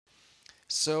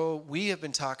So we have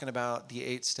been talking about the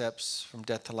 8 steps from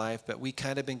death to life, but we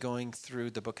kind of been going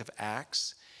through the book of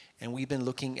Acts, and we've been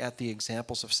looking at the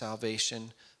examples of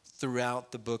salvation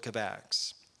throughout the book of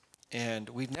Acts. And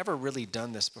we've never really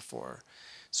done this before.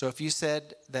 So if you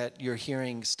said that you're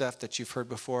hearing stuff that you've heard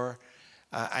before,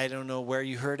 I don't know where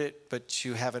you heard it, but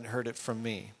you haven't heard it from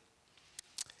me.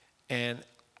 And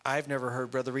I've never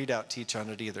heard Brother Readout teach on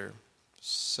it either.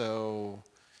 So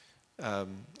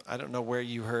I don't know where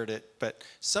you heard it, but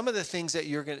some of the things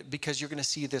that because you're going to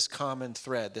see this common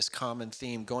thread, this common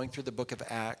theme going through the book of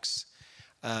Acts,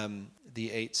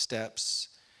 the 8 steps,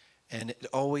 and it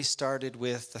always started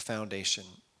with the foundation.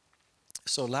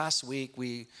 So last week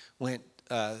we went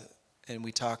and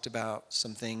we talked about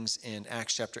some things in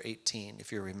Acts chapter 18,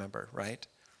 if you remember, right?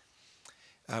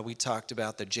 We talked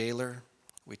about the jailer.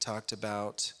 We talked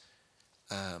about,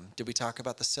 did we talk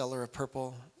about the seller of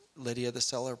purple? Lydia, the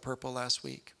seller of purple, last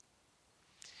week.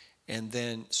 And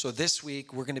then, so this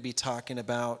week we're going to be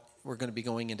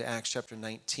going into Acts chapter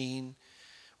 19.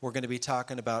 We're going to be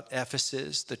talking about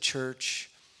Ephesus, the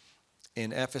church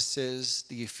in Ephesus,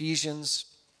 the Ephesians.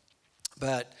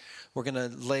 But we're going to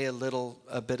lay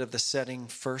a bit of the setting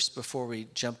first before we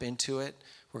jump into it.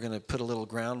 We're going to put a little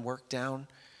groundwork down.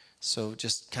 So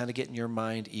just kind of get in your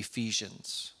mind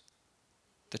Ephesians,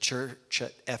 the church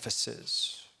at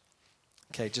Ephesus.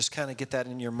 Okay, just kind of get that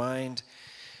in your mind.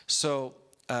 So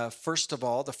first of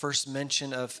all, the first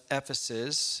mention of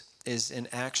Ephesus is in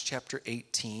Acts chapter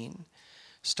 18,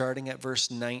 starting at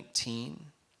verse 19.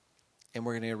 And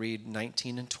we're going to read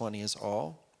 19 and 20 as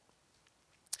all.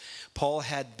 Paul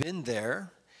had been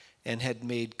there and had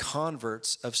made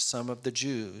converts of some of the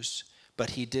Jews,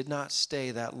 but he did not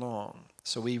stay that long.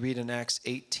 So we read in Acts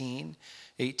 18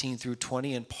 through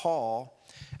 20, and Paul,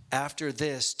 after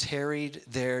this, tarried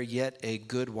there yet a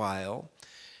good while,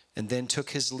 and then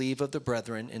took his leave of the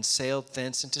brethren, and sailed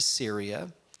thence into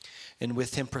Syria, and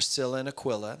with him Priscilla and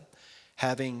Aquila,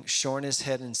 having shorn his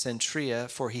head in Cenchrea,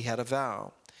 for he had a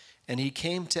vow. And he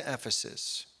came to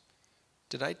Ephesus.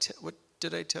 What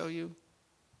did I tell you?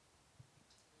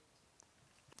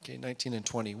 Okay, 19 and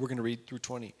 20. We're going to read through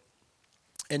 20.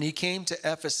 And he came to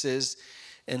Ephesus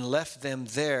and left them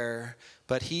there,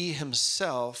 but he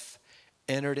himself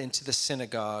entered into the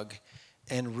synagogue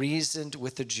and reasoned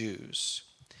with the Jews.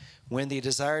 When they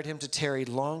desired him to tarry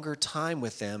longer time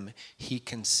with them, he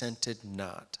consented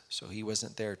not. So he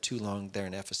wasn't there too long there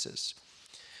in Ephesus.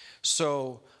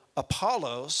 So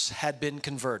Apollos had been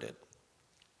converted.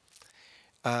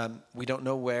 We don't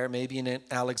know where, maybe in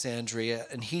Alexandria,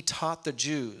 and he taught the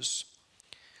Jews.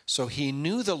 So he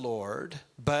knew the Lord,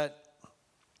 but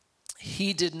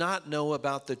he did not know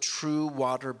about the true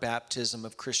water baptism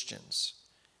of Christians.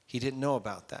 He didn't know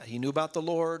about that. He knew about the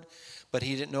Lord, but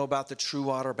he didn't know about the true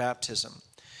water baptism.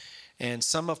 And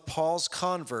some of Paul's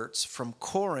converts from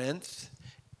Corinth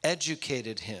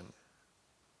educated him,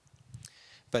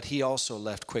 but he also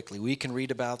left quickly. We can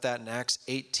read about that in Acts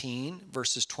 18,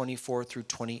 verses 24 through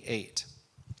 28.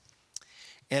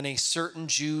 And a certain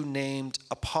Jew named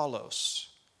Apollos,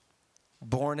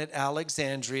 born at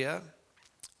Alexandria,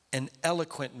 an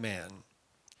eloquent man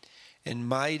and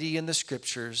mighty in the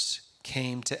scriptures,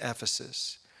 came to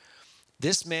Ephesus.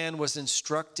 This man was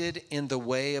instructed in the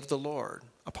way of the Lord,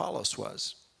 Apollos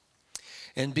was.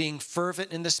 And being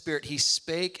fervent in the Spirit, he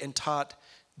spake and taught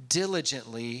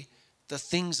diligently the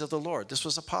things of the Lord. This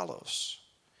was Apollos,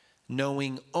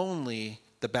 knowing only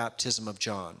the baptism of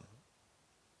John.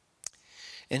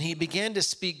 And he began to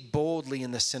speak boldly in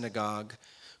the synagogue,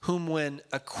 whom when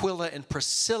Aquila and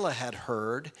Priscilla had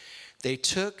heard, they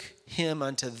took him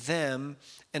unto them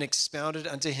and expounded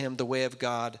unto him the way of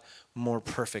God more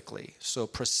perfectly. So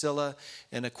Priscilla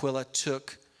and Aquila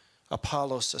took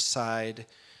Apollos aside,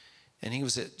 and he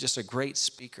was just a great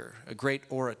speaker, a great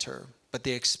orator, but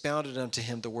they expounded unto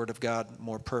him the word of God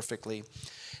more perfectly.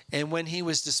 And when he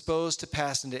was disposed to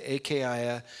pass into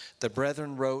Achaia, the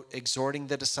brethren wrote, exhorting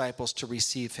the disciples to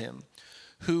receive him,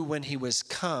 who, when he was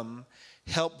come,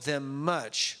 helped them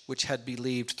much which had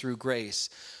believed through grace.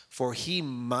 For he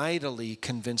mightily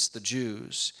convinced the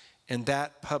Jews, and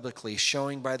that publicly,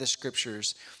 showing by the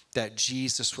scriptures that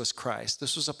Jesus was Christ.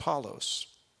 This was Apollos.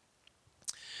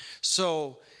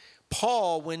 So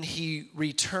Paul, when he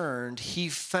returned, he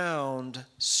found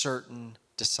certain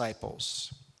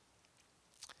disciples.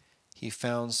 He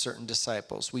found certain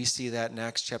disciples. We see that in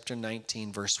Acts chapter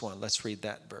 19, verse 1. Let's read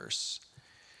that verse.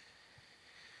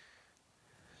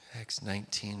 Acts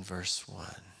 19, verse 1.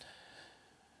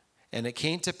 And it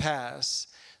came to pass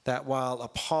that while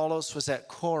Apollos was at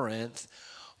Corinth,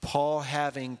 Paul,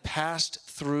 having passed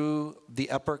through the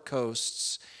upper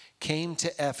coasts, came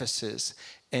to Ephesus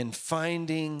and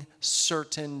finding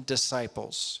certain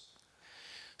disciples.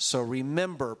 So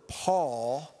remember,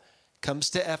 Paul comes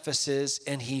to Ephesus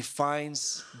and he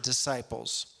finds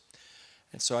disciples.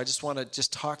 And so I just want to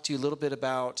talk to you a little bit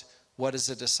about what is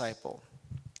a disciple.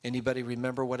 Anybody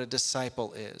remember what a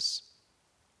disciple is?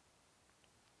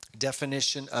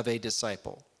 Definition of a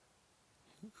disciple.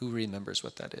 Who remembers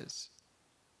what that is?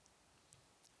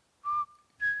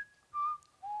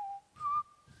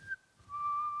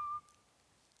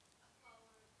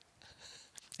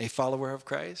 A follower of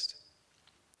Christ?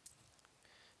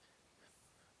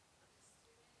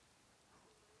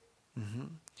 Mm-hmm.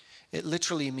 It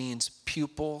literally means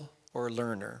pupil or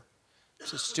learner.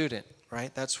 It's a student,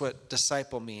 right? That's what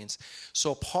disciple means.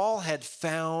 So Paul had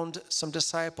found some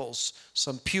disciples,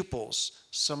 some pupils,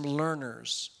 some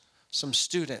learners, some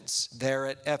students there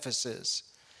at Ephesus.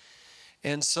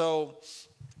 And so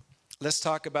let's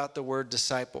talk about the word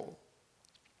disciple.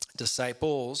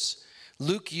 Disciples.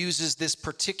 Luke uses this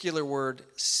particular word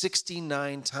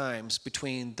 69 times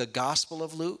between the Gospel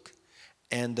of Luke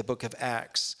and the book of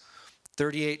Acts.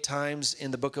 38 times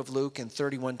in the book of Luke and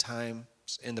 31 times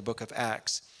in the book of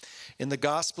Acts. In the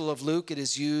Gospel of Luke, it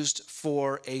is used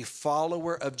for a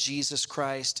follower of Jesus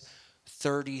Christ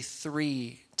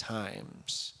 33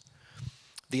 times.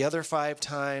 The other 5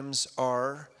 times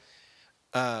are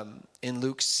in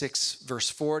Luke 6, verse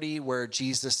 40, where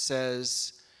Jesus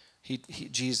says,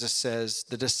 Jesus says,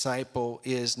 the disciple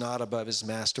is not above his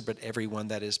master, but everyone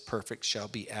that is perfect shall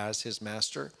be as his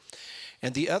master.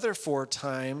 And the other 4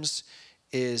 times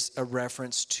is a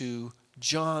reference to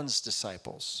John's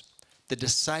disciples, the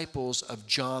disciples of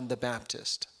John the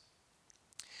Baptist.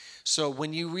 So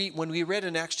when we read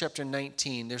in Acts chapter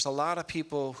 19, there's a lot of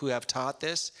people who have taught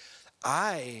this.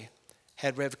 I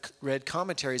had read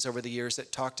commentaries over the years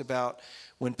that talked about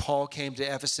when Paul came to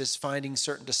Ephesus finding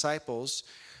certain disciples,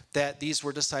 that these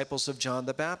were disciples of John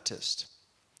the Baptist.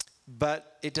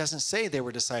 But it doesn't say they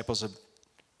were disciples of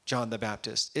John the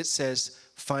Baptist. It says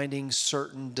finding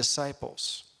certain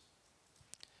disciples.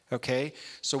 Okay,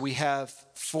 so we have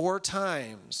 4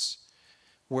 times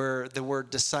where the word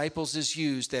disciples is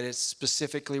used that it's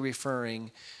specifically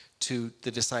referring to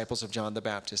the disciples of John the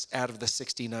Baptist out of the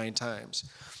 69 times.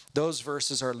 Those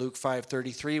verses are Luke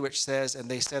 5:33, which says, and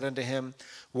they said unto him,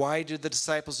 why do the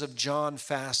disciples of John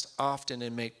fast often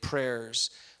and make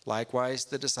prayers? Likewise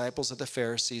the disciples of the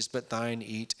Pharisees, but thine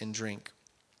eat and drink.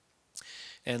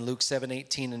 And Luke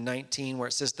 7:18 and 19, where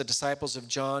it says, the disciples of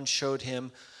John showed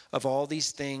him of all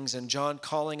these things, and John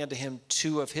calling unto him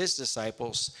 2 of his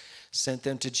disciples, sent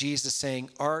them to Jesus, saying,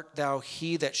 art thou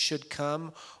he that should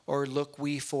come, or look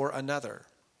we for another?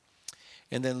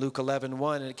 And then Luke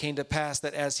 11:1, and it came to pass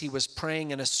that as he was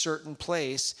praying in a certain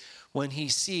place, when he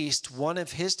ceased, one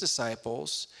of his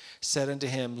disciples said unto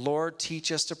him, Lord,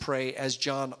 teach us to pray, as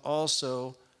John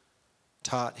also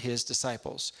taught his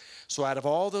disciples. So out of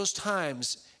all those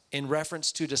times in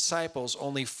reference to disciples,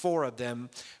 only 4 of them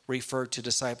refer to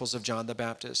disciples of John the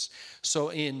Baptist.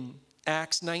 So in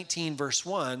Acts 19, verse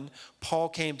 1, Paul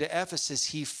came to Ephesus.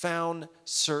 He found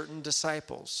certain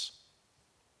disciples.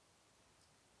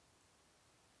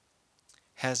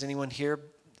 Has anyone here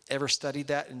ever studied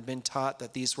that and been taught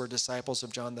that these were disciples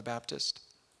of John the Baptist?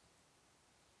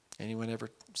 Anyone ever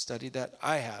studied that?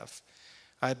 I have.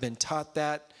 I've been taught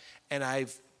that, and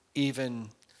I've even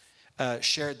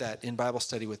shared that in Bible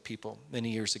study with people many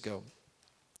years ago.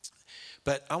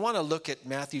 But I want to look at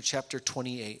Matthew chapter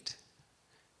 28,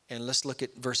 and let's look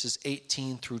at verses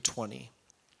 18 through 20.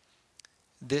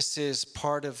 This is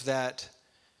part of that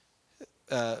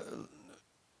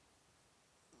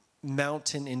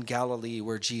mountain in Galilee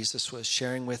where Jesus was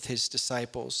sharing with his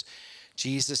disciples.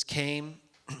 Jesus came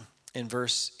in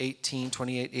verse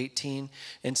 28:18,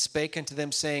 and spake unto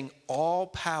them, saying, all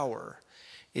power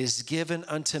is given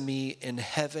unto me in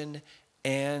heaven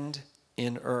and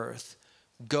in earth.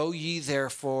 Go ye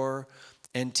therefore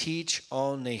and teach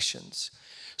all nations.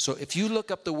 So if you look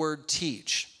up the word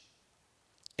teach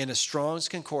in a Strong's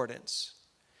Concordance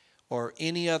or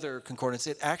any other concordance,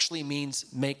 it actually means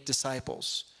make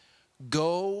disciples.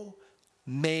 Go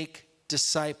make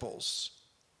disciples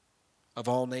of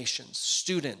all nations,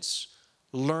 students,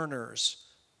 learners,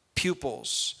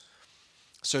 pupils.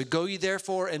 So go ye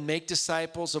therefore and make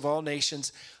disciples of all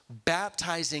nations,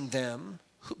 baptizing them.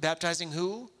 Baptizing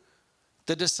who?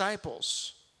 The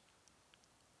disciples.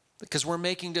 Because we're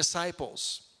making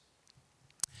disciples.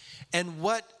 And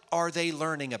what are they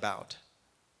learning about?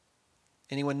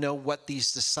 Anyone know what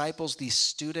these disciples, these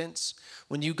students,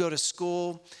 when you go to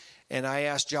school, and I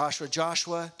asked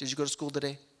Joshua, did you go to school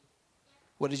today?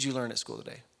 What did you learn at school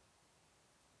today?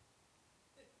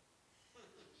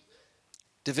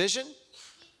 Division?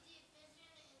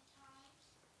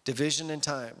 Division in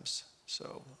times.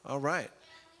 So, all right.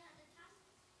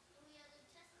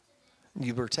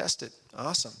 You were tested.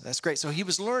 Awesome. That's great. So he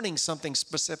was learning something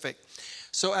specific.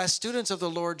 So as students of the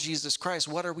Lord Jesus Christ,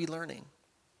 what are we learning?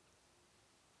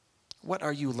 What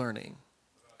are you learning?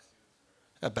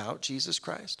 About Jesus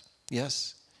Christ?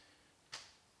 Yes.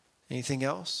 Anything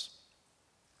else?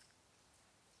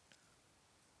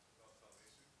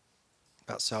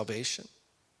 About salvation?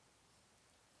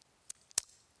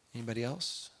 Anybody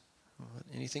else?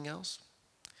 Anything else?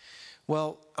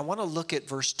 Well, I want to look at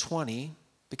verse 20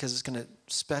 because it's going to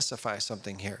specify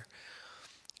something here.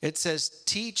 It says,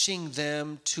 teaching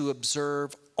them to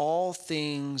observe all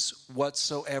things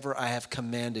whatsoever I have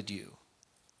commanded you.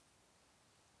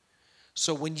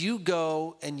 So when you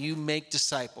go and you make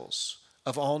disciples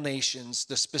of all nations,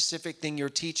 the specific thing you're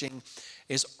teaching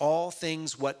is all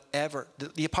things whatever.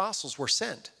 The apostles were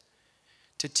sent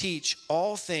to teach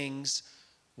all things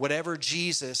whatever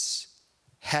Jesus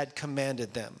had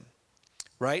commanded them.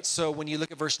 Right? So when you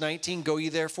look at verse 19, go ye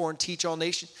therefore and teach all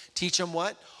nations. Teach them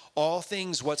what? All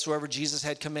things whatsoever Jesus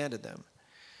had commanded them.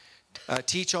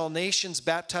 Teach all nations,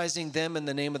 baptizing them in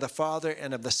the name of the Father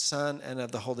and of the Son and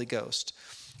of the Holy Ghost.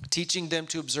 Teaching them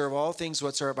to observe all things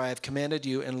whatsoever I have commanded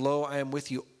you. And lo, I am with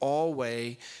you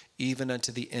always, even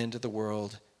unto the end of the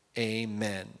world.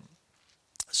 Amen.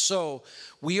 So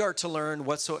we are to learn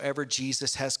whatsoever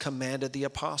Jesus has commanded the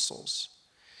apostles.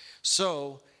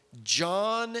 So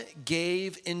John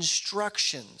gave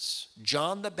instructions.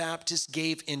 John the Baptist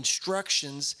gave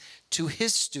instructions to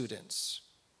his students.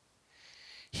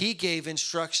 He gave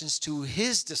instructions to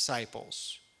his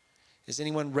disciples. Has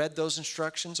anyone read those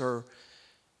instructions? Or,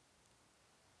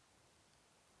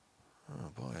 oh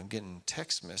boy, I'm getting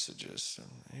text messages.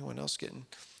 Anyone else getting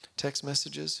text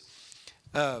messages?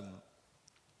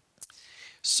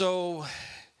 So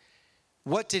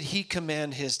what did he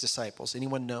command his disciples?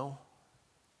 Anyone know?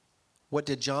 What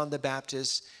did John the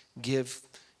Baptist give?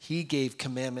 He gave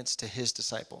commandments to his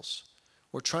disciples.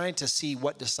 We're trying to see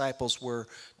what disciples were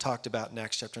talked about in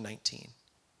Acts chapter 19.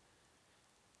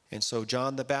 And so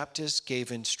John the Baptist gave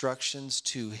instructions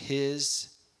to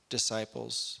his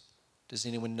disciples. Does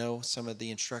anyone know some of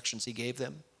the instructions he gave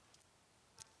them?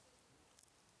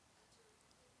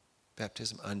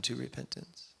 Baptism unto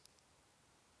repentance.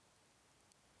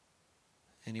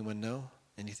 Anyone know?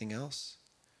 Anything else?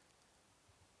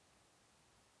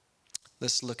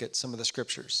 Let's look at some of the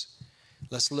scriptures.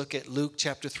 Let's look at Luke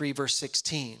chapter 3, verse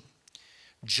 16.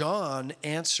 John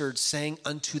answered, saying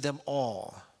unto them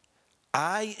all,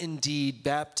 I indeed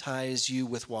baptize you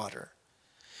with water,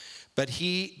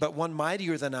 but one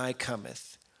mightier than I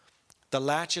cometh, the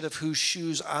latchet of whose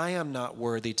shoes I am not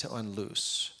worthy to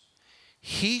unloose.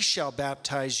 He shall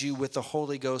baptize you with the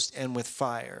Holy Ghost and with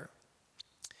fire.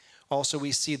 Also,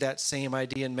 we see that same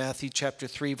idea in Matthew chapter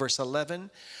 3, verse 11.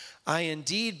 I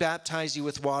indeed baptize you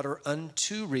with water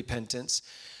unto repentance,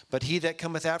 but he that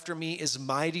cometh after me is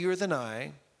mightier than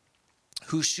I,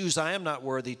 whose shoes I am not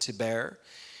worthy to bear.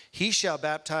 He shall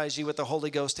baptize you with the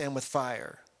Holy Ghost and with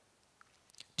fire.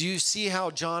 Do you see how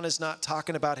John is not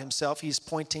talking about himself? He's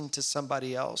pointing to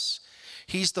somebody else.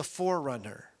 He's the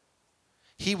forerunner.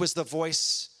 He was the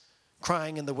voice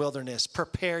crying in the wilderness,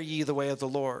 prepare ye the way of the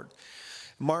Lord.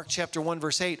 Mark chapter 1,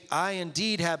 verse 8, I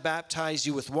indeed have baptized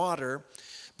you with water,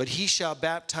 but he shall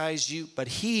baptize you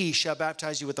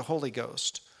with the Holy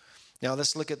Ghost. Now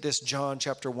let's look at this, John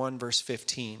chapter 1, verse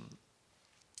 15.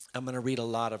 I'm going to read a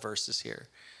lot of verses here.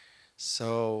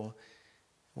 So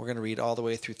we're going to read all the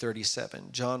way through 37.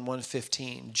 John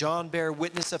 1:15. John bare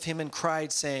witness of him and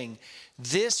cried, saying,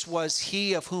 this was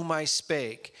he of whom I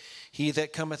spake. He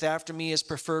that cometh after me is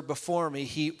preferred before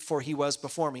me, for he was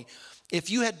before me.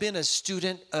 If you had been a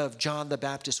student of John the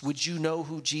Baptist, would you know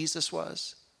who Jesus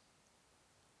was?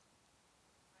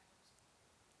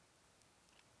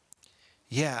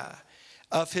 Yeah.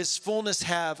 Of his fullness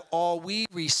have all we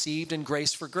received, and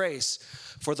grace for grace.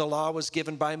 For the law was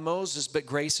given by Moses, but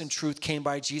grace and truth came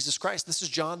by Jesus Christ. This is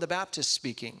John the Baptist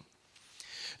speaking.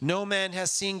 No man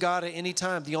has seen God at any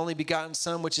time. The only begotten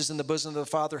Son, which is in the bosom of the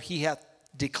Father, he hath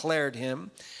declared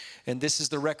him. And this is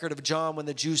the record of John when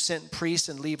the Jews sent priests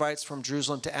and Levites from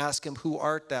Jerusalem to ask him, who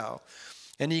art thou?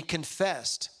 And he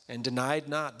confessed and denied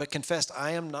not, but confessed,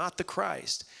 I am not the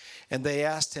Christ. And they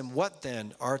asked him, what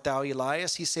then? Art thou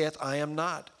Elias? He saith, I am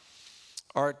not.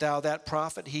 Art thou that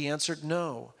prophet? He answered,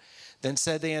 no. Then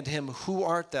said they unto him, who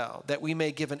art thou? That we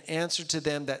may give an answer to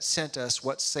them that sent us.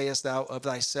 What sayest thou of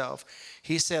thyself?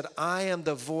 He said, I am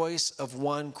the voice of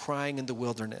one crying in the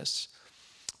wilderness.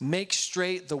 Make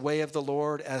straight the way of the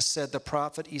Lord, as said the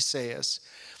prophet Esaias.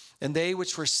 And they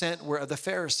which were sent were of the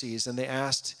Pharisees, and they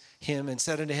asked him and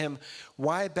said unto him,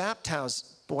 Why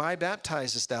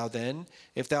baptizest thou then,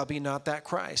 if thou be not that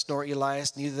Christ, nor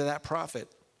Elias, neither that prophet?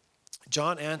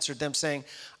 John answered them, saying,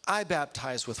 I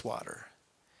baptize with water,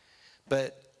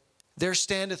 but there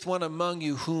standeth one among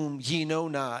you whom ye know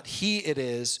not. He it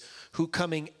is who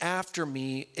coming after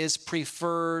me is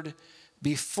preferred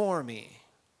before me,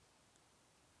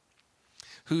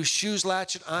 whose shoes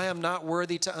latchet I am not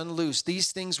worthy to unloose.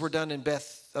 These things were done in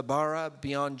Bethabara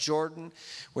beyond Jordan,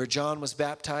 where John was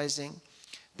baptizing.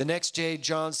 The next day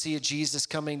John seeth Jesus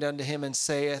coming unto him, and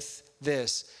saith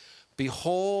this,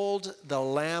 Behold the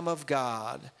Lamb of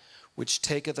God, which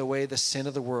taketh away the sin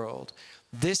of the world.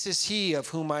 This is he of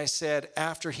whom I said,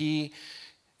 After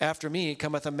me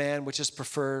cometh a man which is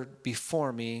preferred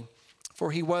before me,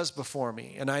 for he was before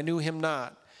me, and I knew him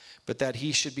not, but that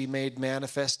he should be made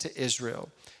manifest to Israel.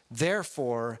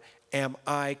 Therefore am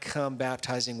I come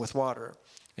baptizing with water.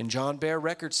 And John bare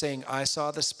record, saying, I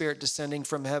saw the Spirit descending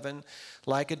from heaven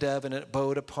like a dove, and it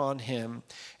abode upon him.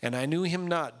 And I knew him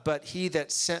not, but he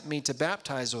that sent me to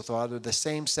baptize with water, the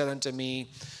same said unto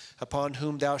me, Upon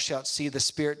whom thou shalt see the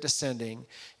Spirit descending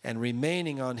and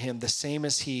remaining on him, the same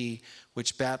as he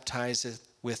which baptizeth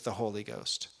with the Holy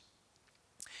Ghost.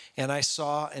 And I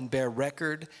saw and bear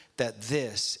record that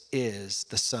this is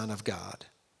the Son of God.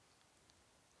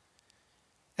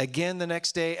 Again the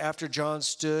next day after John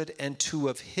stood, and two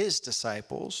of his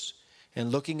disciples,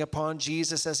 and looking upon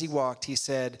Jesus as he walked, he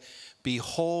said,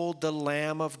 Behold the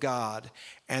Lamb of God.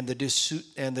 And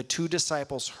the two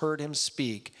disciples heard him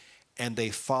speak, and they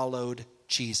followed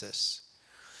Jesus.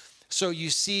 So you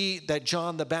see that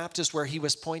John the Baptist, where he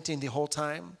was pointing the whole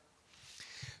time.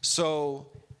 So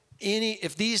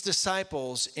if these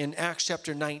disciples in Acts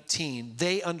chapter 19,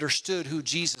 they understood who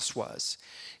Jesus was.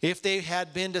 If they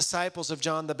had been disciples of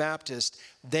John the Baptist,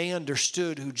 they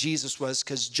understood who Jesus was,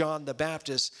 because John the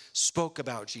Baptist spoke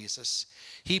about Jesus.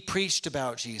 He preached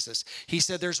about Jesus. He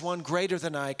said, there's one greater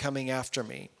than I coming after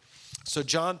me. So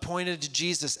John pointed to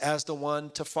Jesus as the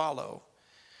one to follow.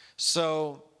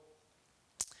 So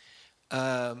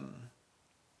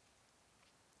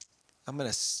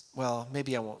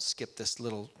maybe I won't skip this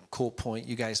little cool point.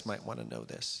 You guys might want to know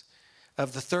this.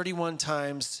 Of the 31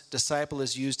 times disciple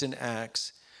is used in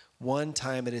Acts, one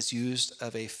time it is used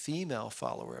of a female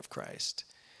follower of Christ.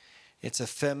 It's a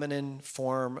feminine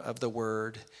form of the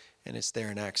word, and it's there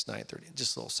in Acts 9:30.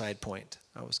 Just a little side point.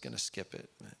 I was going to skip it,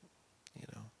 but,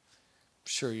 I'm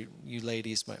sure you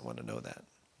ladies might want to know that.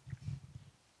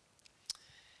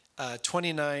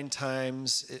 29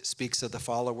 times it speaks of the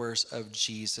followers of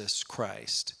Jesus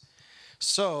Christ.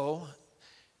 So,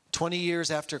 20 years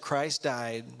after Christ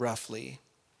died, roughly,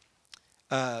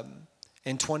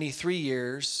 and 23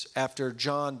 years after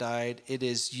John died, it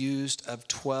is used of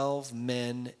 12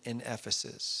 men in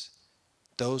Ephesus.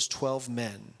 Those 12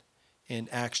 men in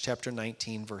Acts chapter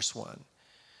 19, verse 1.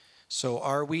 So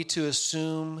are we to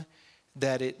assume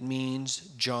that it means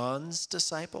John's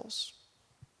disciples?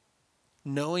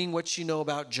 Knowing what you know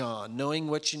about John, knowing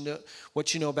what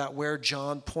you know about where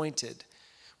John pointed,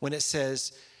 when it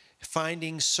says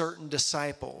finding certain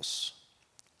disciples,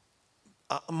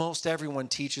 most everyone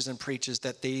teaches and preaches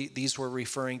that these were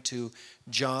referring to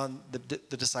John,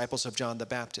 the disciples of John the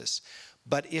Baptist.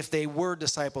 But if they were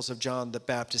disciples of John the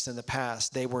Baptist in the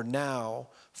past, they were now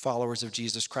followers of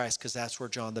Jesus Christ, because that's where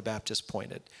John the Baptist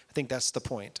pointed. I think that's the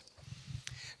point.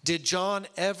 Did John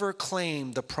ever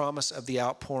claim the promise of the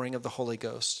outpouring of the Holy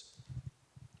Ghost?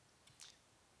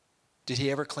 Did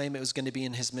he ever claim it was going to be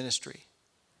in his ministry?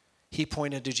 He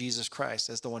pointed to Jesus Christ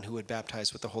as the one who would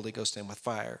baptize with the Holy Ghost and with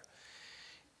fire.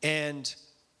 And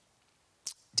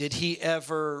did he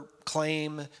ever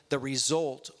claim the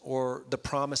result or the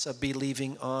promise of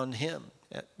believing on him?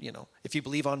 If you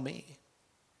believe on me.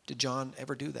 Did John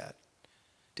ever do that?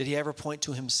 Did he ever point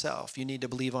to himself? You need to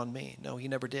believe on me. No, he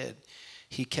never did.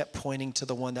 He kept pointing to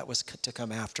the one that was to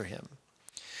come after him.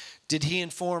 Did he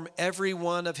inform every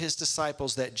one of his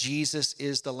disciples that Jesus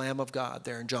is the Lamb of God?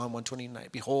 There in John 1:29,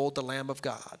 behold the Lamb of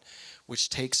God, which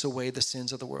takes away the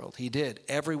sins of the world. He did,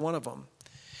 every one of them.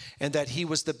 And that he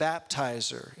was the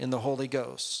baptizer in the Holy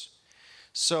Ghost.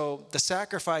 So the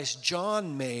sacrifice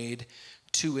John made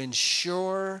to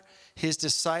ensure his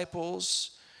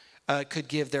disciples could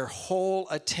give their whole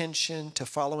attention to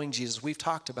following Jesus. We've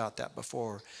talked about that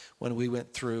before when we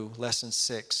went through lesson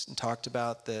 6 and talked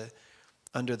about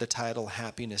under the title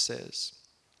Happiness Is.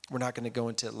 We're not going to go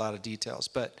into a lot of details,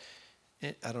 but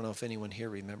I don't know if anyone here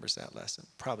remembers that lesson.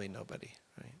 Probably nobody,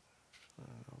 right?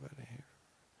 Nobody here.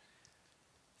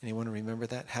 Anyone remember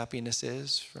that? Happiness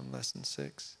Is from lesson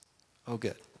 6? Oh,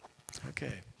 good.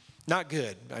 Okay. Not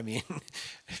good. I mean,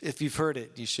 if you've heard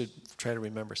it, you should try to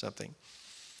remember something.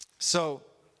 So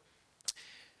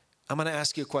I'm going to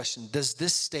ask you a question. Does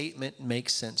this statement make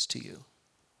sense to you?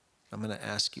 I'm going to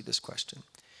ask you this question.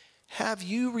 Have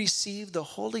you received the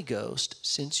Holy Ghost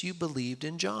since you believed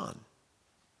in John?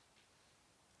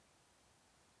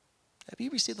 Have you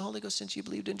received the Holy Ghost since you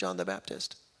believed in John the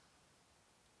Baptist?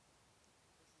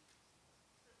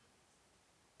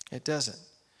 It doesn't.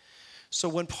 So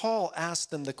when Paul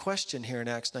asked them the question here in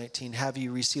Acts 19, have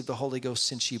you received the Holy Ghost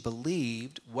since you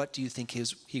believed, what do you think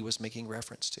he was making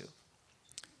reference to?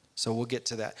 So we'll get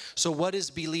to that. So what is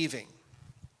believing?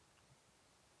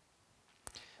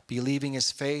 Believing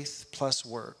is faith plus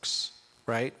works,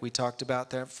 right? We talked about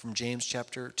that from James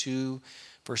chapter 2,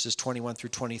 verses 21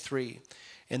 through 23.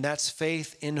 And that's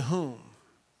faith in whom?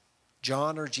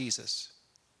 John or Jesus?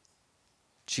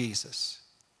 Jesus.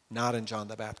 Not in John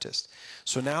the Baptist.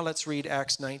 So now let's read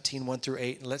Acts 19, 1 through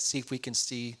 8, and let's see if we can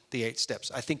see the 8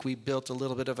 steps. I think we built a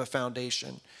little bit of a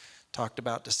foundation, talked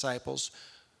about disciples.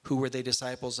 Who were they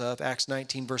disciples of? Acts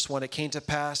 19, verse 1, it came to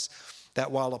pass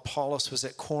that while Apollos was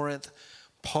at Corinth,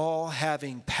 Paul,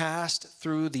 having passed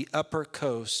through the upper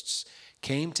coasts,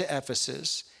 came to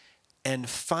Ephesus, and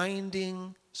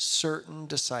finding certain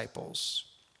disciples,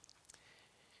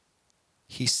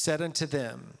 he said unto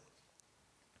them,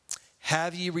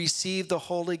 have ye received the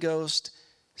Holy Ghost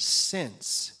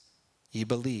since ye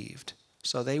believed?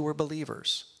 So they were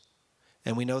believers.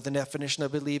 And we know the definition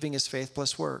of believing is faith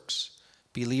plus works.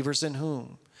 Believers in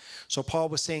whom? So Paul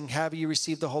was saying, have ye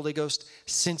received the Holy Ghost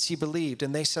since ye believed?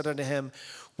 And they said unto him,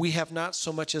 we have not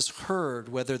so much as heard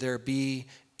whether there be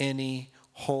any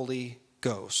Holy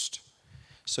Ghost.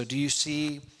 So do you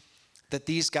see that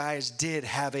these guys did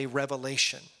have a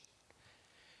revelation?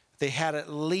 They had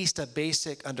at least a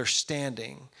basic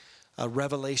understanding, a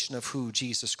revelation of who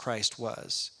Jesus Christ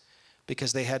was,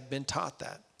 because they had been taught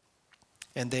that.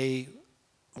 And they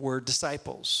were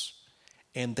disciples,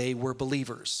 and they were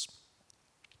believers.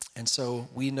 And so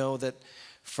we know that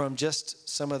from just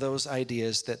some of those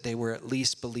ideas that they were at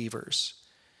least believers.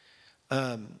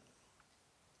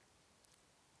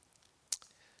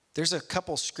 There's a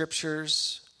couple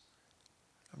scriptures.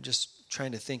 I'm just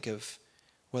trying to think of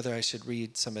whether I should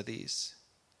read some of these.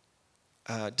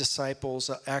 Disciples,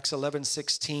 Acts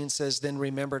 11:16 says, then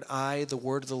remembered I the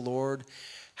word of the Lord,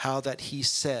 how that he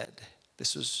said,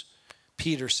 this was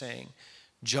Peter saying,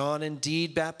 John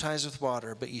indeed baptized with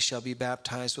water, but ye shall be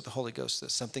baptized with the Holy Ghost.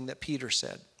 That's something that Peter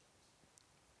said.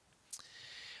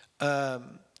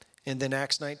 And then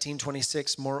Acts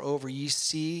 19:26, moreover ye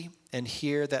see and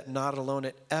hear that not alone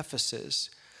at Ephesus,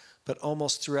 but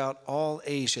almost throughout all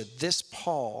Asia, this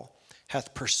Paul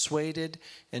hath persuaded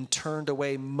and turned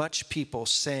away much people,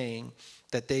 saying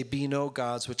that they be no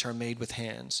gods which are made with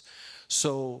hands.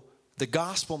 So the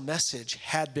gospel message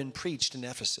had been preached in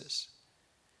Ephesus.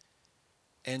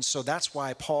 And so that's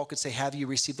why Paul could say, have you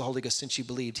received the Holy Ghost since you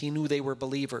believed? He knew they were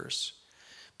believers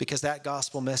because that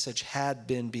gospel message had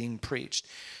been being preached.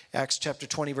 Acts chapter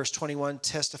 20, verse 21,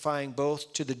 testifying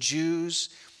both to the Jews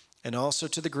and also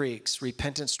to the Greeks,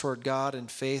 repentance toward God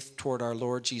and faith toward our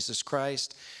Lord Jesus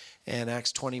Christ. And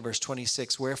Acts 20, verse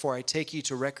 26, wherefore I take you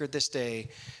to record this day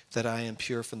that I am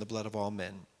pure from the blood of all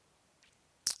men.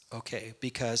 Okay,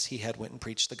 because he had went and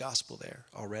preached the gospel there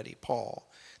already, Paul.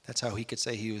 That's how he could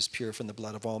say he was pure from the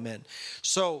blood of all men.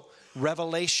 So,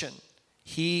 revelation.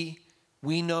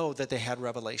 We know that they had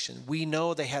revelation. We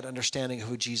know they had understanding of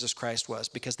who Jesus Christ was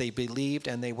because they believed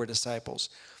and they were disciples.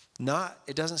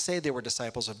 It doesn't say they were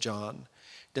disciples of John.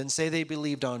 It doesn't say they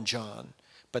believed on John,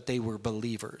 but they were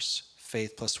believers.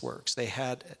 Faith plus works. They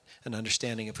had an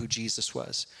understanding of who Jesus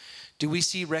was. Do we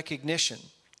see recognition?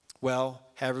 Well,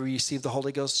 have we received the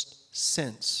Holy Ghost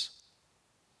since?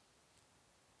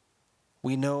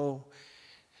 We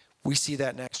see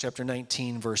that in Acts chapter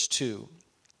 19, verse 2.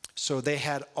 So they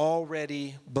had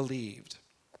already believed.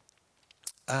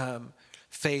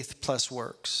 Faith plus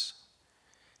works.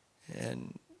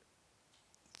 And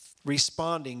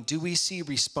responding, do we see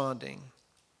responding?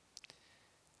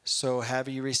 So have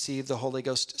you received the Holy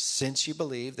Ghost since you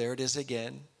believe? There it is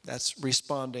again. That's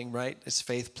responding, right? It's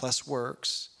faith plus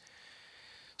works.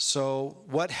 So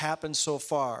what happened so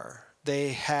far? They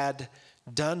had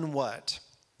done what?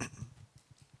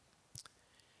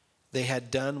 They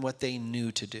had done what they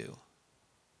knew to do.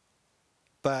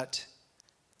 But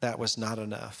that was not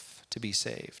enough to be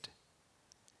saved.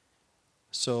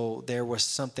 So there was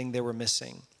something they were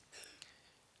missing.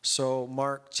 So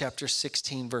Mark chapter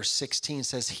 16, verse 16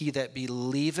 says, he that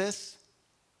believeth,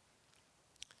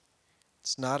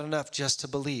 it's not enough just to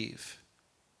believe,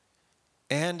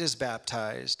 and is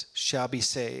baptized shall be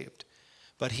saved.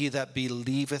 but he that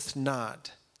believeth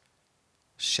not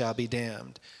shall be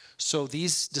damned. So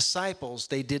these disciples,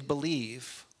 they did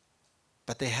believe,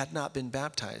 but they had not been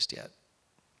baptized yet.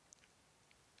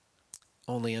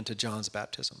 Only unto John's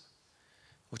baptism,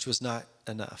 which was not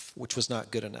enough, which was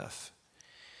not good enough.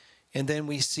 And then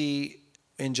we see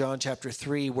in John chapter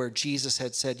 3 where Jesus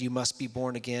had said, you must be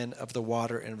born again of the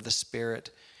water and of the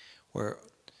Spirit,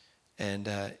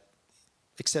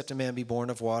 except a man be born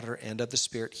of water and of the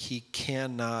Spirit, he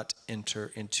cannot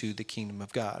enter into the kingdom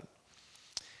of God.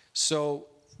 So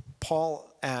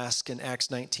Paul asked in Acts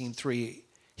 19:3,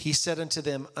 he said unto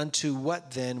them, unto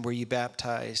what then were ye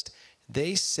baptized?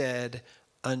 They said,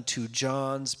 unto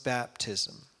John's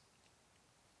baptism.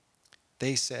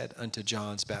 They said, unto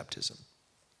John's baptism.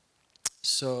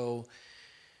 So,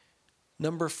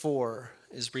 number 4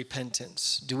 is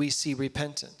repentance. Do we see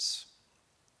repentance?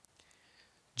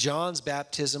 John's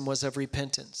baptism was of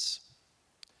repentance.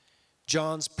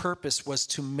 John's purpose was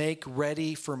to make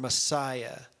ready for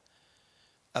Messiah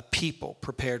a people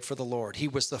prepared for the Lord. He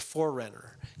was the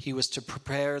forerunner. He was to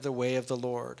prepare the way of the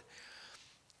Lord.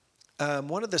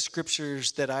 One of the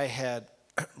scriptures that I had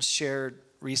shared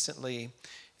recently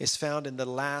is found in the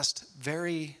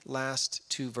very last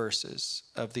 2 verses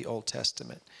of the Old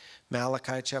Testament.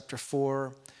 Malachi chapter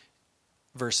 4,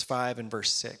 verse 5 and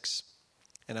verse 6.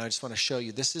 And I just want to show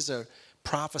you, this is a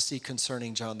prophecy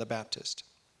concerning John the Baptist.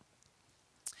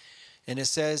 And it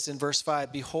says in verse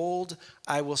 5, behold,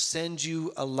 I will send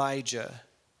you Elijah,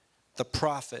 the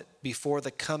prophet, before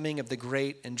the coming of the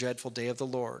great and dreadful day of the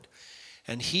Lord.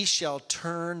 And he shall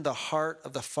turn the heart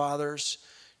of the fathers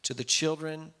to the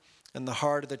children, and the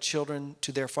heart of the children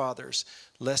to their fathers,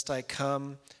 lest I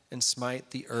come and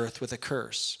smite the earth with a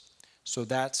curse. So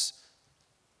that's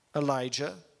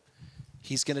Elijah.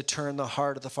 He's going to turn the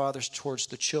heart of the fathers towards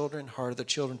the children, heart of the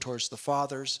children towards the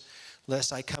fathers,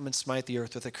 lest I come and smite the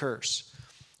earth with a curse.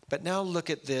 But now look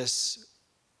at this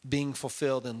being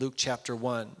fulfilled in Luke chapter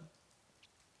 1.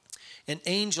 An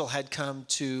angel had come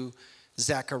to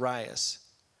Zacharias,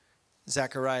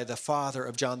 the father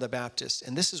of John the Baptist.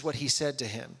 And this is what he said to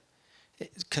him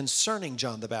concerning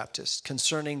John the Baptist,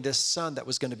 concerning this son that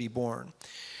was going to be born.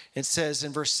 It says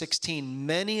in verse 16,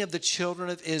 many of the children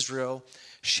of Israel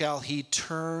shall he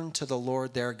turn to the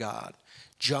Lord their God.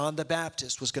 John the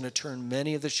Baptist was going to turn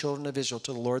many of the children of Israel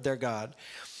to the Lord their God.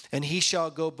 And he shall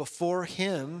go before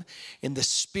him in the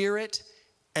spirit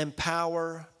and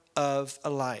power of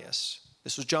Elias.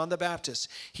 This was John the Baptist.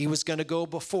 He was going to go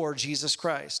before Jesus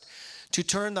Christ to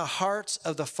turn the hearts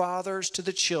of the fathers to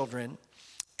the children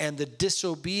and the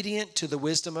disobedient to the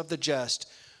wisdom of the just,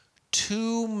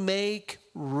 to make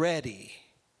ready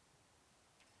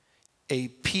a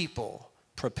people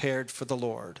prepared for the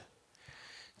Lord.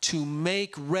 To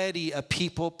make ready a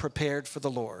people prepared for the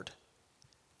Lord.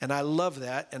 And I love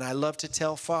that, and I love to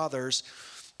tell fathers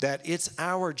that it's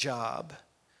our job,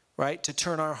 right, to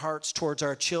turn our hearts towards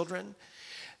our children.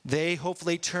 They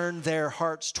hopefully turn their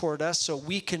hearts toward us so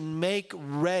we can make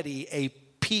ready a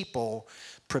people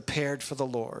prepared for the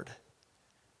Lord.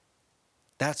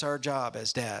 That's our job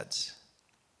as dads.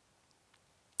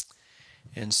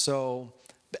 And so,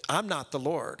 I'm not the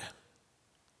Lord.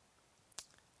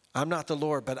 I'm not the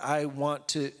Lord, but I want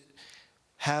to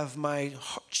have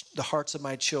the hearts of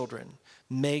my children,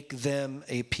 make them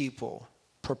a people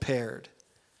prepared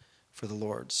for the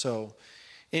Lord. So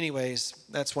anyways,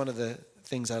 that's one of the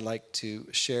things I like to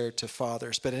share to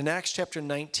fathers. But in Acts chapter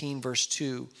 19, verse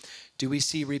 2, do we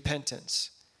see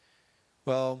repentance?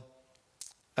 Well,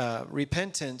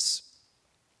 repentance,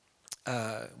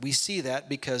 we see that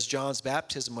because John's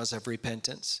baptism was of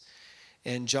repentance.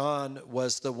 And John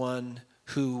was the one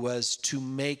who was to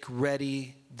make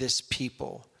ready this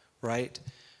people, right?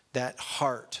 That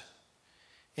heart.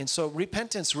 And so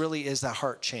repentance really is a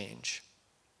heart change.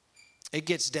 It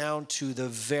gets down to the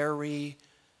very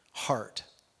heart.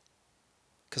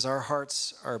 Because our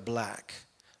hearts are black.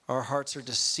 Our hearts are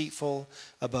deceitful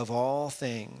above all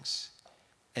things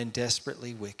and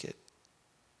desperately wicked.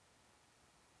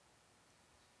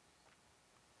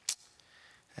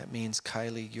 That means,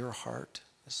 Kylie, your heart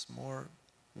is more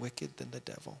wicked than the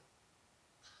devil.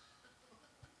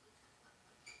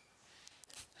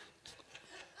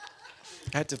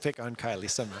 I had to pick on Kylie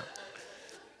somehow.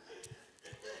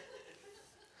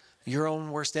 Your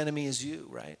own worst enemy is you,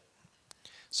 right?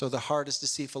 So the heart is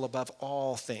deceitful above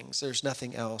all things. There's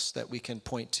nothing else that we can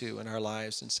point to in our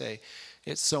lives and say,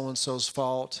 it's so-and-so's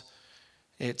fault.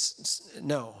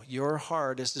 No, your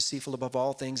heart is deceitful above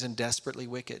all things and desperately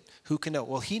wicked. Who can know?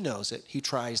 Well, he knows it. He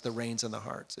tries the reins in the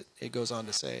hearts. It goes on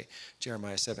to say,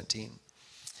 Jeremiah 17.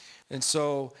 And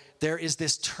so there is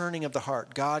this turning of the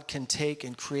heart. God can take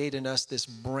and create in us this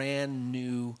brand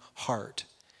new heart.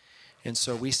 And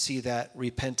so we see that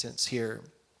repentance here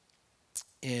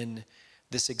in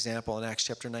this example in Acts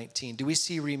chapter 19. Do we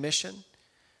see remission?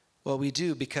 Well, we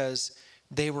do, because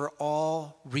they were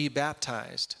all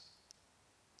rebaptized.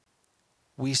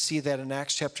 We see that in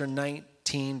Acts chapter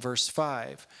 19, verse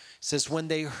 5. It says, when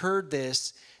they heard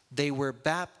this, they were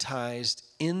baptized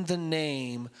in the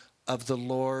name of the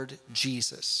Lord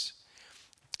Jesus.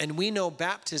 And we know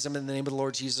baptism in the name of the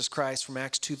Lord Jesus Christ from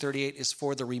Acts 2:38 is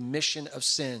for the remission of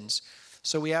sins.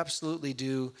 So we absolutely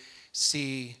do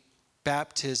see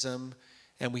baptism,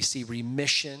 and we see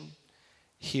remission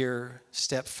here,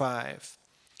 step 5.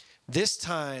 This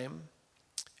time,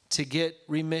 to get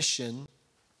remission,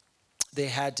 they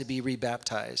had to be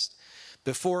rebaptized.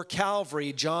 Before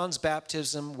Calvary, John's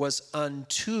baptism was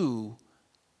unto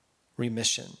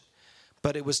remission,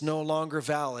 but it was no longer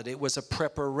valid. It was a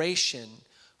preparation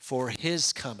for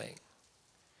his coming,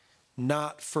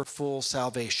 not for full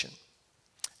salvation.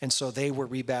 And so they were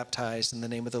rebaptized in the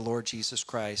name of the Lord Jesus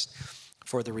Christ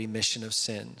for the remission of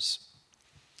sins.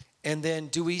 And then,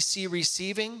 do we see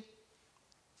receiving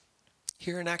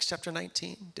here in Acts chapter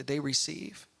 19? Did they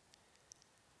receive?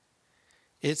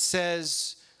 It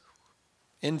says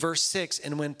in verse 6,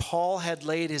 and when Paul had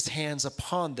laid his hands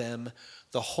upon them,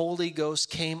 the Holy Ghost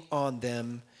came on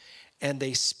them, and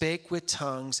they spake with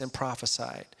tongues and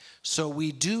prophesied. So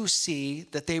we do see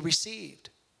that they received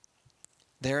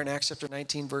there in Acts chapter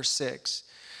 19, verse 6.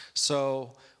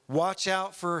 So watch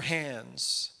out for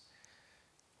hands.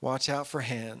 Watch out for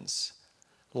hands.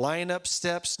 Line up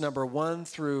steps number 1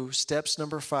 through steps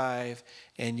number 5,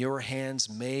 and your hands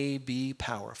may be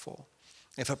powerful.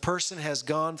 If a person has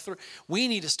gone through, we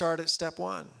need to start at step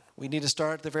 1. We need to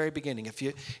start at the very beginning.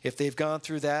 If they've gone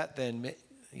through that, then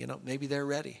maybe they're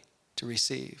ready to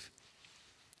receive.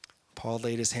 Paul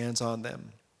laid his hands on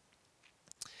them.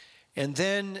 And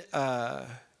then,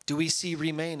 do we see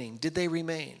remaining? Did they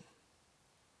remain?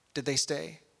 Did they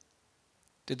stay?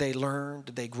 Did they learn?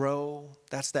 Did they grow?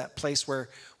 That's that place where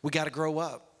we got to grow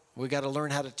up. We got to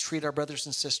learn how to treat our brothers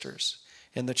and sisters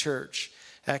in the church.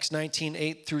 Acts 19,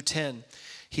 8 through 10.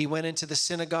 He went into the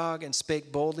synagogue and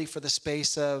spake boldly for the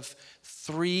space of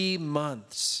 3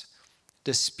 months,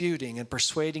 disputing and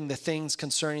persuading the things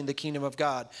concerning the kingdom of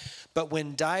God. But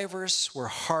when divers were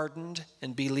hardened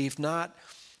and believed not,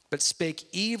 but spake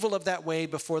evil of that way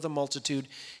before the multitude,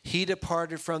 he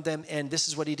departed from them, and this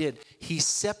is what he did. He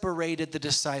separated the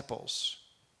disciples,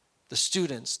 the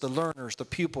students, the learners, the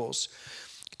pupils,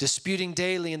 disputing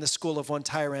daily in the school of one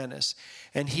Tyrannus.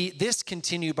 And this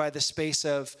continued by the space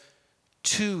of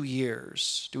 2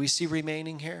 years. Do we see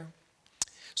remaining here?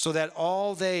 So that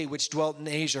all they which dwelt in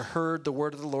Asia heard the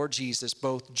word of the Lord Jesus,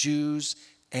 both Jews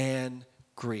and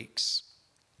Greeks.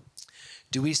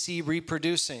 Do we see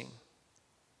reproducing?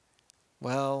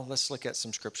 Well, let's look at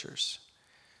some scriptures.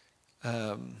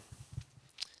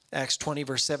 Acts 20,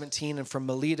 verse 17, and from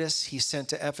Miletus he sent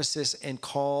to Ephesus and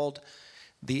called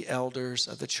the elders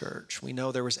of the church. We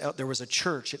know there was a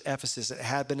church at Ephesus that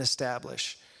had been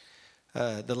established,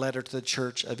 the letter to the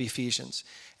church of Ephesians.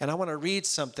 And I want to read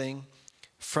something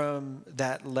from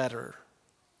that letter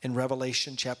in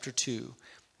Revelation chapter 2.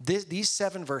 These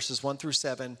 7 verses, 1 through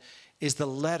 7, is the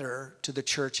letter to the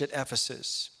church at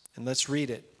Ephesus. And let's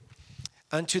read it.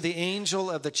 Unto the angel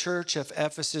of the church of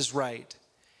Ephesus write,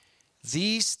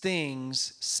 these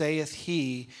things saith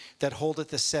he that holdeth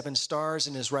the 7 stars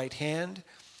in his right hand,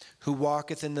 who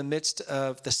walketh in the midst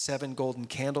of the 7 golden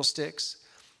candlesticks.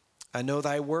 I know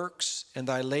thy works, and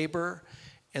thy labor,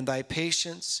 and thy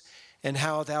patience, and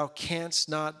how thou canst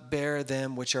not bear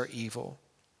them which are evil.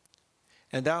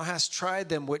 And thou hast tried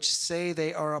them which say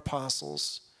they are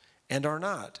apostles, and are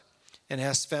not, and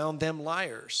hast found them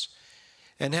liars,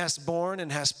 and hast borne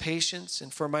and hast patience,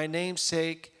 and for my name's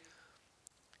sake,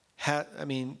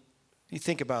 you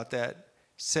think about that,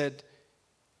 said,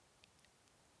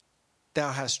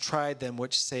 thou hast tried them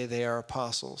which say they are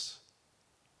apostles,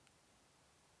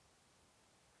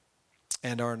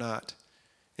 and are not.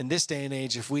 In this day and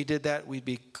age, if we did that, we'd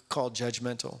be called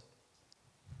judgmental.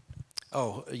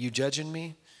 Oh, are you judging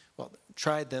me? Well,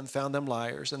 tried them, found them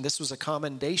liars. And this was a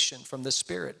commendation from the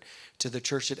Spirit to the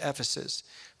church at Ephesus.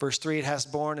 Verse 3, it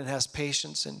hast borne and hast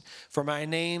patience, and for my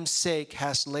name's sake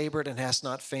hast labored and hast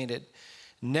not fainted.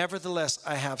 Nevertheless,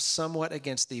 I have somewhat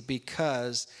against thee,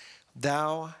 because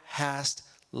thou hast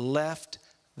left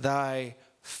thy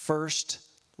first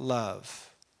love.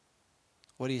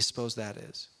 What do you suppose that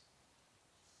is?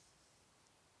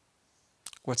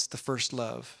 What's the first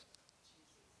love?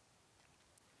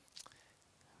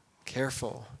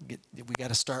 Careful. We got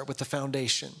to start with the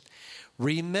foundation.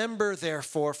 Remember,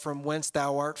 therefore, from whence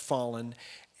thou art fallen,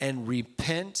 and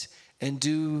repent and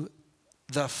do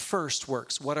the first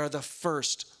works. What are the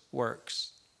first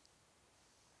works?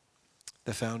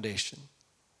 The foundation.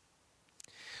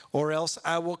 Or else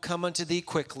I will come unto thee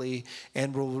quickly,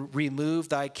 and will remove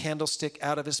thy candlestick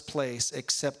out of his place,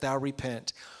 except thou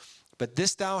repent. But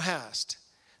this thou hast,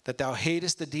 that thou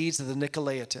hatest the deeds of the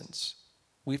Nicolaitans.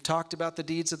 We've talked about the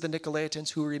deeds of the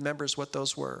Nicolaitans. Who remembers what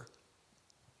those were?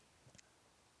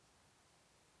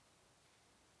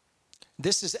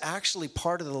 This is actually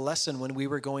part of the lesson when we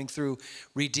were going through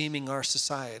redeeming our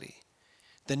society.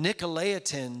 The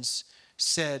Nicolaitans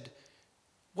said,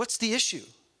 what's the issue?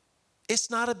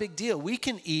 It's not a big deal. We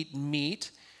can eat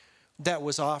meat that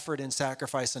was offered in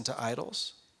sacrifice unto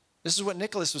idols. This is what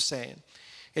Nicholas was saying.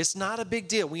 It's not a big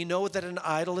deal. We know that an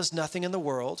idol is nothing in the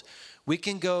world. We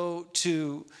can go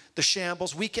to the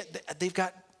shambles. They've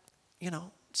got,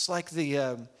 it's like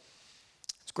the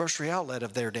grocery outlet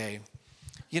of their day.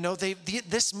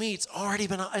 This meat's already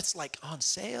been, it's like on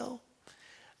sale.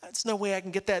 There's no way I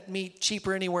can get that meat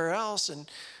cheaper anywhere else,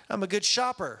 and I'm a good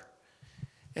shopper.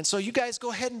 And so you guys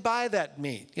go ahead and buy that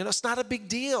meat. It's not a big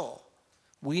deal.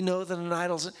 We know that an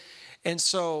idol's, and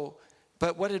so,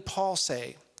 but what did Paul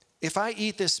say? If I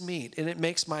eat this meat and it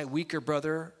makes my weaker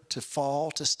brother to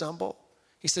fall, to stumble,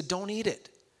 he said, don't eat it.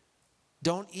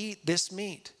 Don't eat this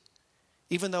meat.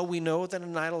 Even though we know that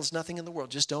an idol is nothing in the world,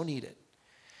 just don't eat it.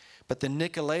 But the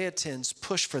Nicolaitans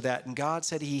push for that, and God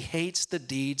said he hates the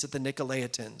deeds of the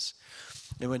Nicolaitans.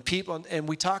 And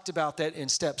we talked about that in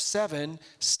step 7,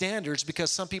 standards,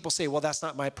 because some people say, well, that's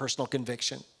not my personal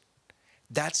conviction.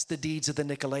 That's the deeds of the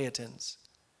Nicolaitans.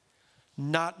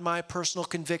 Not my personal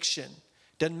conviction.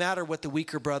 Doesn't matter what the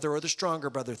weaker brother or the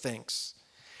stronger brother thinks.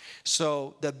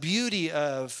 So the beauty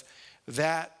of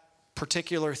that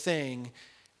particular thing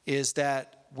is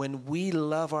that when we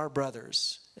love our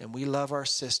brothers and we love our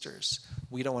sisters,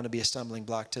 we don't want to be a stumbling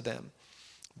block to them.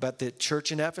 But the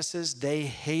church in Ephesus, they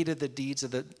hated the deeds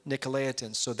of the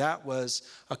Nicolaitans. So that was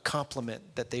a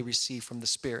compliment that they received from the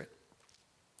Spirit.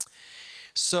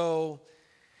 So,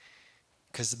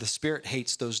 because the Spirit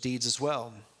hates those deeds as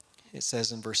well. It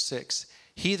says in verse 6,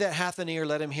 he that hath an ear,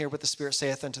 let him hear what the Spirit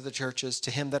saith unto the churches.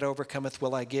 To him that overcometh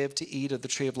will I give to eat of the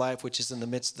tree of life, which is in the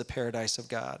midst of the paradise of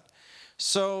God.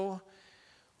 So,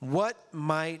 what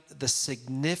might the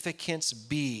significance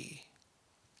be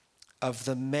of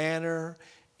the manner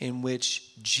in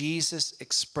which Jesus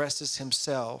expresses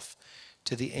himself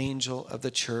to the angel of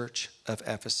the church of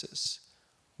Ephesus?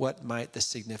 What might the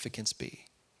significance be?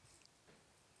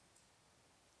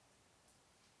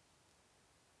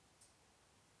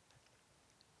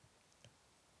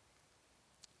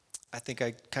 I think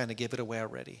I kind of gave it away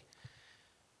already.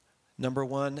 Number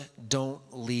 1, don't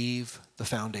leave the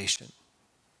foundation.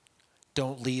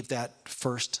 Don't leave that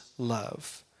first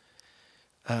love.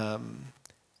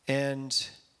 And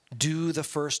do the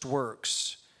first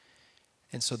works.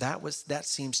 And so that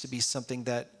seems to be something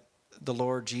that the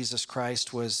Lord Jesus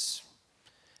Christ was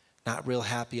not real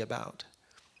happy about.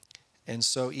 And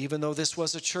so even though this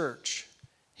was a church,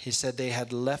 he said they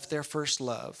had left their first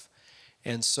love.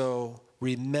 And so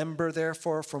remember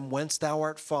therefore from whence thou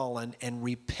art fallen, and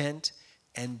repent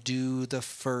and do the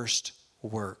first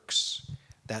works.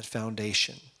 That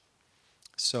foundation.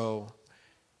 So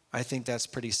I think that's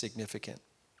pretty significant.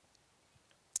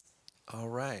 All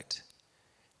right.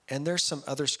 And there's some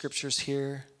other scriptures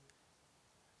here,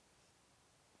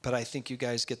 but I think you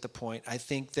guys get the point. I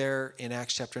think there in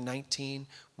Acts chapter 19,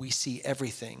 we see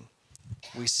everything.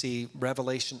 We see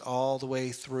Revelation all the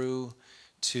way through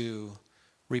to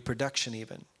reproduction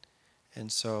even. And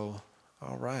so,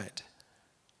 all right.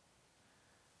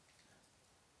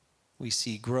 We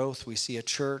see growth. We see a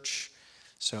church.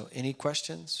 So any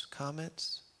questions,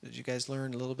 comments? Did you guys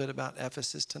learn a little bit about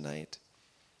Ephesus tonight?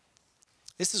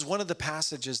 This is one of the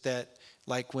passages that,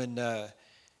 like when,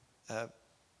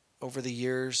 over the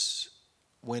years,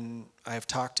 when I've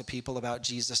talked to people about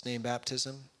Jesus' name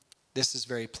baptism, this is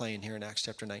very plain here in Acts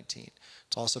chapter 19.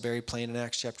 It's also very plain in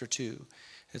Acts chapter 2.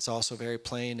 It's also very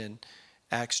plain in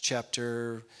Acts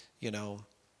chapter,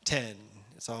 10.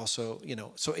 It's also,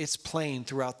 so it's plain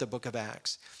throughout the book of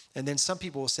Acts. And then some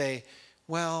people will say,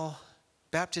 well,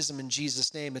 baptism in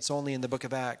Jesus' name, it's only in the book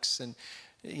of Acts. And,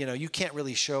 you can't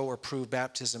really show or prove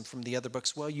baptism from the other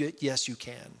books. Well, yes, you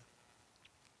can.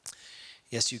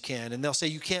 Yes, you can. And they'll say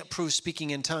you can't prove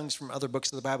speaking in tongues from other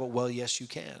books of the Bible. Well, yes, you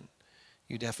can.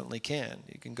 You definitely can.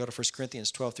 You can go to 1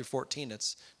 Corinthians 12 through 14.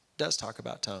 It does talk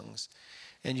about tongues.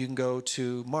 And you can go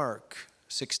to Mark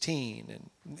 16,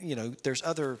 and there's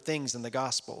other things in the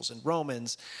Gospels, and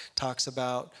Romans talks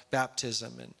about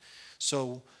baptism. And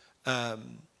so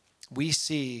we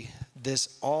see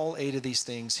this, all 8 of these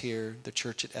things here, the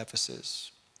church at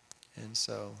Ephesus. And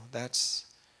so that's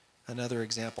another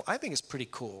example. I think it's pretty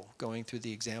cool going through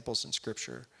the examples in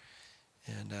Scripture.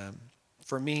 And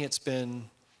for me, it's been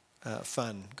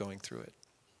fun going through it.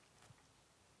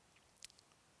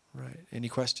 Right. Any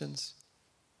questions?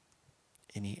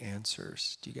 Any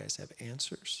answers? Do you guys have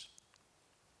answers?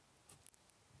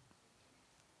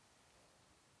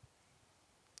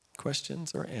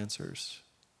 Questions or answers?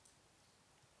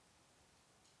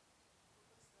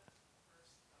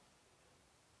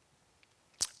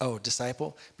 Oh,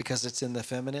 disciple, because it's in the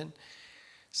feminine.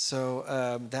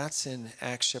 So that's in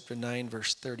Acts chapter 9,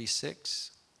 verse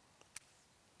 36.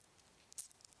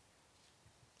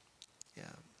 Yeah.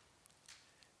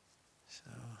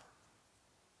 So,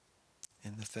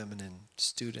 in the feminine,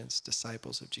 students,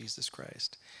 disciples of Jesus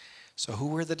Christ. So who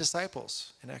were the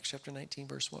disciples in Acts chapter 19,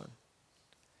 verse 1?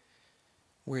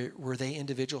 Were they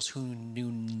individuals who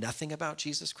knew nothing about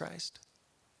Jesus Christ?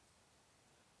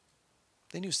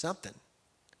 They knew something,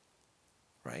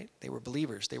 right? They were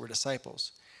believers. They were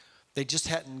disciples. They just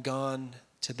hadn't gone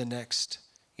to the next,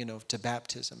 to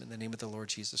baptism in the name of the Lord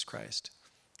Jesus Christ.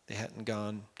 They hadn't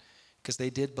gone, because they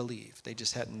did believe. They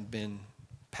just hadn't been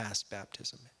past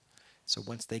baptism. So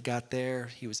once they got there,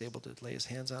 he was able to lay his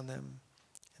hands on them,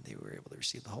 and they were able to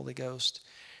receive the Holy Ghost.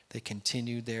 They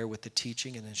continued there with the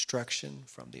teaching and instruction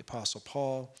from the Apostle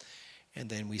Paul, and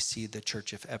then we see the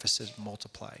church of Ephesus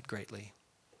multiplied greatly.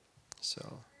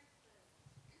 So,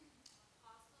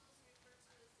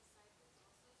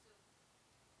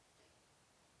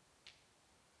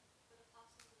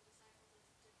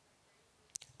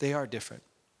 they are different.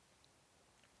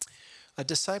 A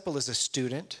disciple is a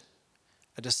student.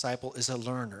 A disciple is a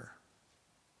learner.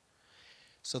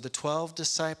 So the 12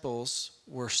 disciples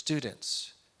were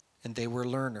students, and they were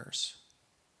learners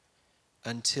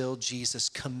until Jesus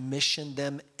commissioned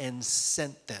them and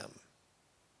sent them.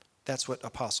 That's what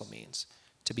apostle means,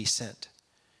 to be sent.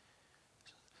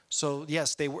 So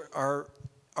yes,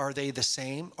 are they the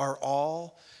same? Are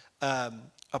all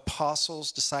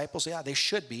apostles disciples? Yeah, they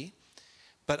should be.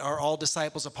 But are all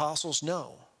disciples apostles?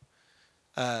 No.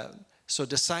 So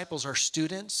disciples are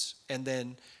students, and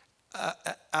then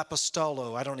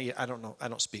apostolo. I don't know. I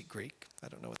don't speak Greek. I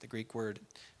don't know what the Greek word.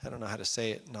 I don't know how to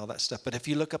say it and all that stuff. But if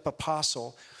you look up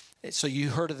apostle, so you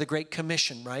heard of the Great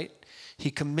Commission, right?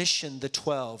 He commissioned the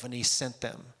 12 and he sent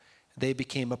them. They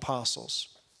became apostles.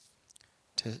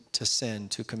 To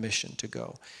send, to commission, to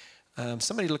go.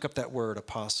 Somebody look up that word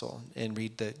apostle and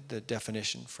read the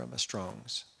definition from a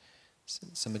Strong's.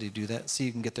 Somebody do that. See if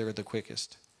you can get there the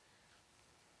quickest.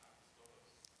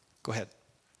 Go ahead.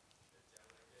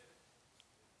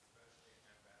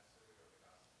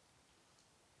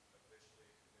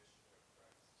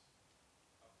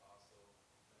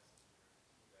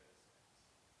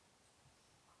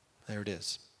 There it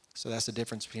is. So that's the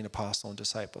difference between apostle and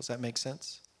disciple. Does that make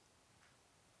sense?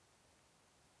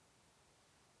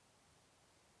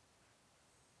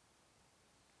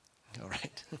 All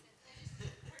right.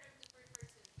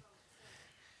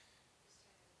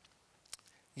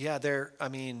 Yeah,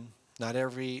 not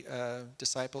every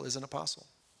disciple is an apostle.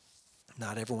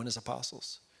 Not everyone is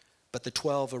apostles. But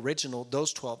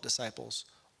those 12 disciples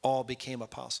all became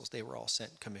apostles. They were all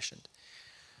sent, commissioned.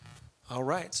 All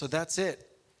right, so that's it.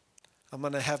 I'm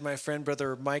going to have my friend,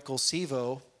 Brother Michael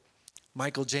James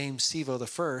Sevo the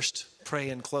first, pray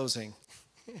in closing.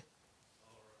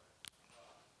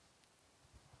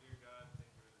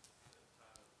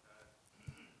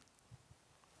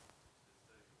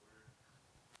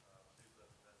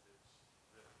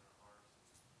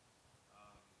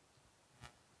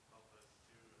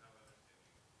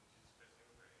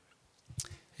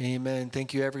 Amen.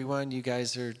 Thank you, everyone. You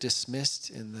guys are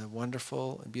dismissed in the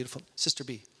wonderful and beautiful. Sister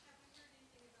B.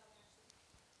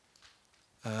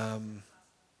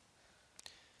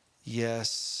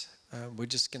 Yes, we're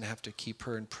just going to have to keep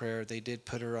her in prayer. They did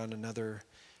put her on another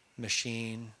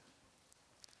machine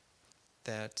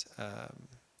that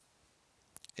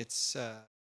it's...